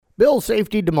Bills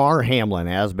safety Damar Hamlin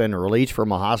has been released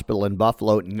from a hospital in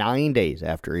Buffalo 9 days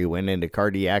after he went into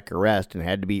cardiac arrest and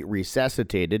had to be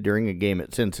resuscitated during a game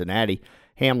at Cincinnati.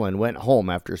 Hamlin went home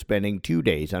after spending 2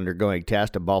 days undergoing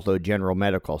tests at Buffalo General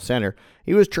Medical Center.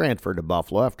 He was transferred to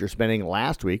Buffalo after spending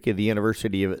last week at the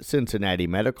University of Cincinnati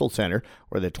Medical Center,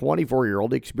 where the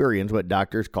 24-year-old experienced what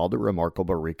doctors called a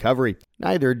remarkable recovery.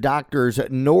 Neither doctors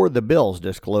nor the Bills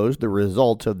disclosed the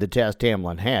results of the test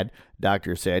Hamlin had.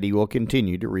 Doctors said he will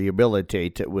continue to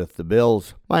rehabilitate with the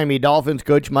Bills. Miami Dolphins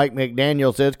coach Mike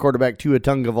McDaniel says quarterback Tua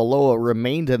Tagovailoa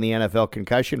remains in the NFL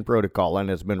concussion protocol and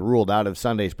has been ruled out of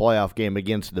Sunday's playoff game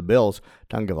against the Bills.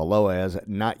 Tagovailoa has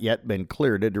not yet been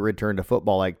cleared to return to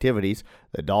football activities.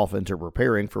 The Dolphins are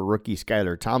preparing for rookie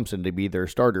Skylar Thompson to be their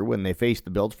starter when they face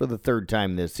the Bills for the third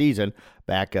time this season.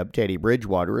 Backup Teddy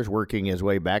Bridgewater is working his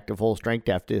way back to full strength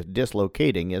after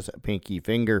dislocating his pinky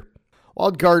finger.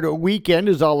 Wildcard weekend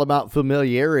is all about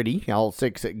familiarity. All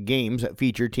 6 games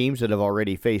feature teams that have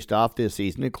already faced off this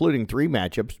season, including 3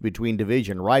 matchups between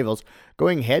division rivals,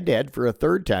 going head-to-head for a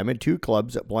third time, and 2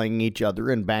 clubs playing each other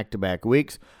in back-to-back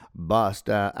weeks. Bust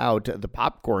out the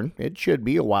popcorn. It should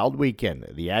be a wild weekend.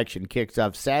 The action kicks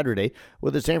off Saturday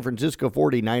with the San Francisco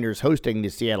 49ers hosting the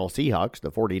Seattle Seahawks.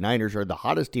 The 49ers are the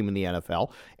hottest team in the NFL,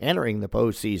 entering the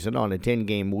postseason on a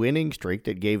 10-game winning streak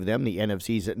that gave them the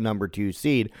NFC's number 2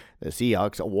 seed. The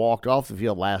Seahawks walked off the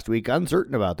field last week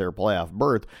uncertain about their playoff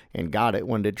berth and got it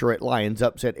when Detroit Lions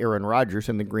upset Aaron Rodgers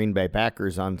and the Green Bay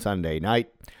Packers on Sunday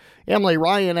night. Emily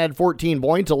Ryan had 14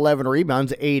 points, 11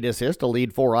 rebounds, 8 assists to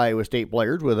lead 4 Iowa State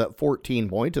players with 14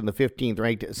 points, and the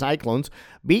 15th-ranked Cyclones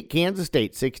beat Kansas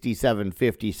State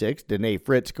 67-56. Danae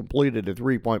Fritz completed a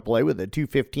 3-point play with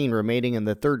 2:15 remaining in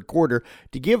the third quarter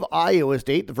to give Iowa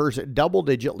State the first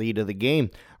double-digit lead of the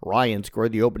game. Ryan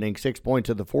scored the opening 6 points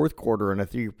of the fourth quarter in a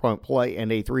 3-point play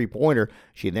and a 3-pointer.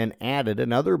 She then added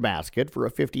another basket for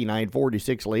a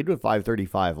 59-46 lead with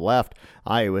 5:35 left.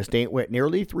 Iowa State went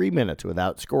nearly 3 minutes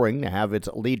without scoring to have its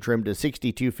lead trimmed to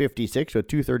 62-56 with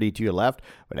 2:32 left,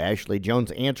 but Ashley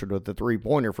Jones answered with a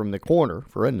 3-pointer from the corner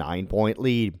for a 9-point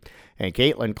lead. And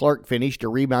Caitlin Clark finished a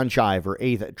rebound shy of her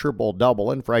 8th triple-double,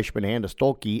 and freshman Hannah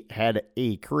Stolke had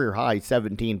a career-high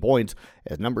 17 points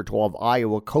as number 12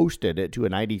 Iowa coasted to a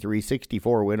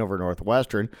 93-64 win over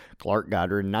Northwestern. Clark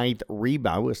got her 9th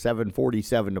rebound with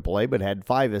 7:47 to play, but had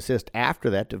 5 assists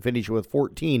after that to finish with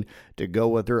 14 to go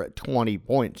with her 20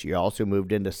 points. She also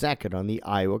moved into second on the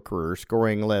Iowa career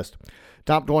scoring list.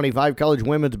 Top 25 college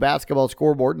women's basketball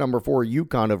scoreboard. Number 4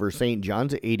 UConn over St.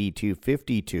 John's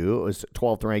 82-52. It was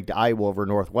 12th-ranked Iowa over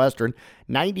Northwestern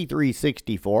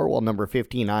 93-64, while number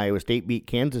 15 Iowa State beat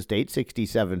Kansas State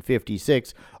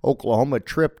 67-56. Oklahoma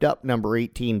tripped up number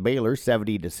 18 Baylor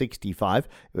 70-65. It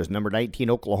was number 19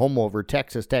 Oklahoma over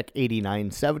Texas Tech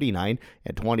 89-79,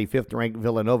 and 25th-ranked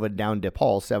Villanova down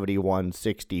DePaul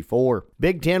 71-64.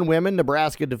 Big Ten women,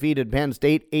 Nebraska defeated Penn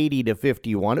State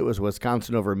 80-51. It was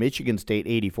Wisconsin over Michigan State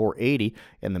 84-80.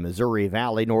 In the Missouri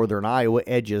Valley, Northern Iowa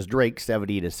edges Drake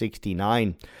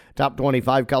 70-69. Top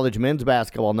 25 college men's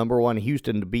basketball. Number 1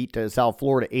 Houston beat South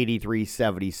Florida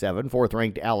 83-77.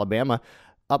 4th-ranked Alabama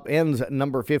upends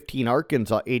number 15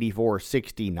 Arkansas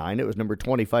 84-69. It was number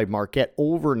 25 Marquette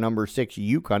over number 6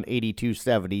 UConn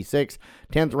 82-76.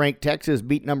 10th-ranked Texas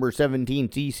beat number 17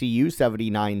 TCU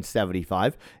 79-75.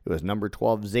 It was number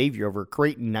 12 Xavier over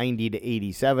Creighton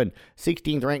 90-87.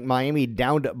 16th-ranked Miami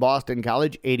downed Boston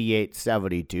College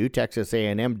 88-72. Texas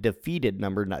A&M defeated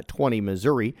number 20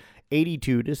 Missouri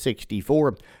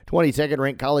 82-64.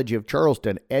 22nd-ranked College of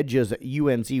Charleston edges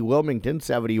UNC Wilmington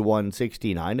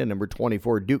 71-69, and number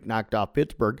 24 Duke knocked off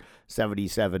Pittsburgh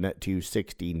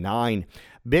 77-69.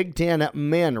 Big Ten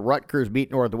men, Rutgers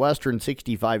beat Northwestern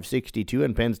 65-62,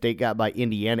 and Penn State got by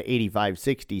Indiana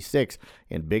 85-66.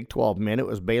 In Big 12 men, it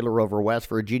was Baylor over West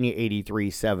Virginia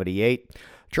 83-78.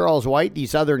 Charles White, the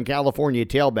Southern California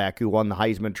tailback who won the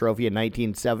Heisman Trophy in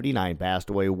 1979, passed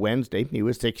away Wednesday. He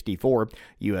was 64.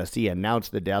 USC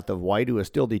announced the death of White, who is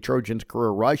still the Trojans'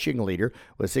 career rushing leader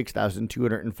with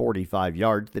 6,245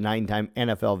 yards. The 9-time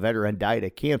NFL veteran died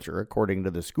of cancer, according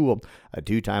to the school. A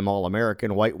 2-time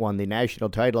All-American, White won the national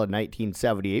title in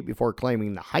 1978 before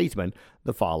claiming the Heisman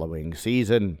the following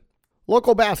season.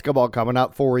 Local basketball coming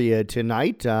up for you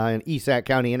tonight in East Sac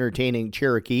County entertaining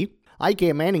Cherokee.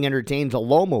 IK Manning entertains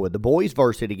Loma with the boys'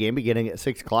 varsity game beginning at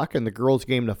 6 o'clock and the girls'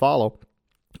 game to follow.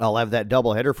 I'll have that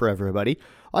doubleheader for everybody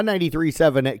on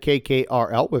 93.7 at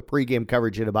KKRL with pregame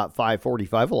coverage at about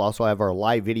 5:45. We'll also have our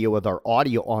live video with our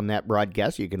audio on that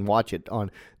broadcast. You can watch it on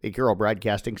the Carroll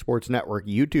Broadcasting Sports Network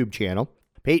YouTube channel.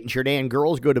 Peyton Churdan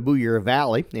girls go to Boyer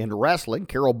Valley. And wrestling,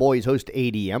 Carroll boys host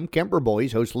ADM. Kemper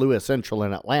boys host Lewis Central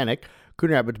and Atlantic. Coon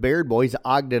Rapids Bayard boys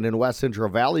Ogden and West Central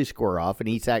Valley square off, and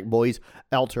East Sac boys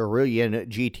Altaria and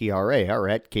GTRA are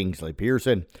at Kingsley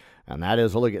Pearson. And that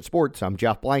is a look at sports. I'm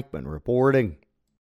Jeff Blankman reporting.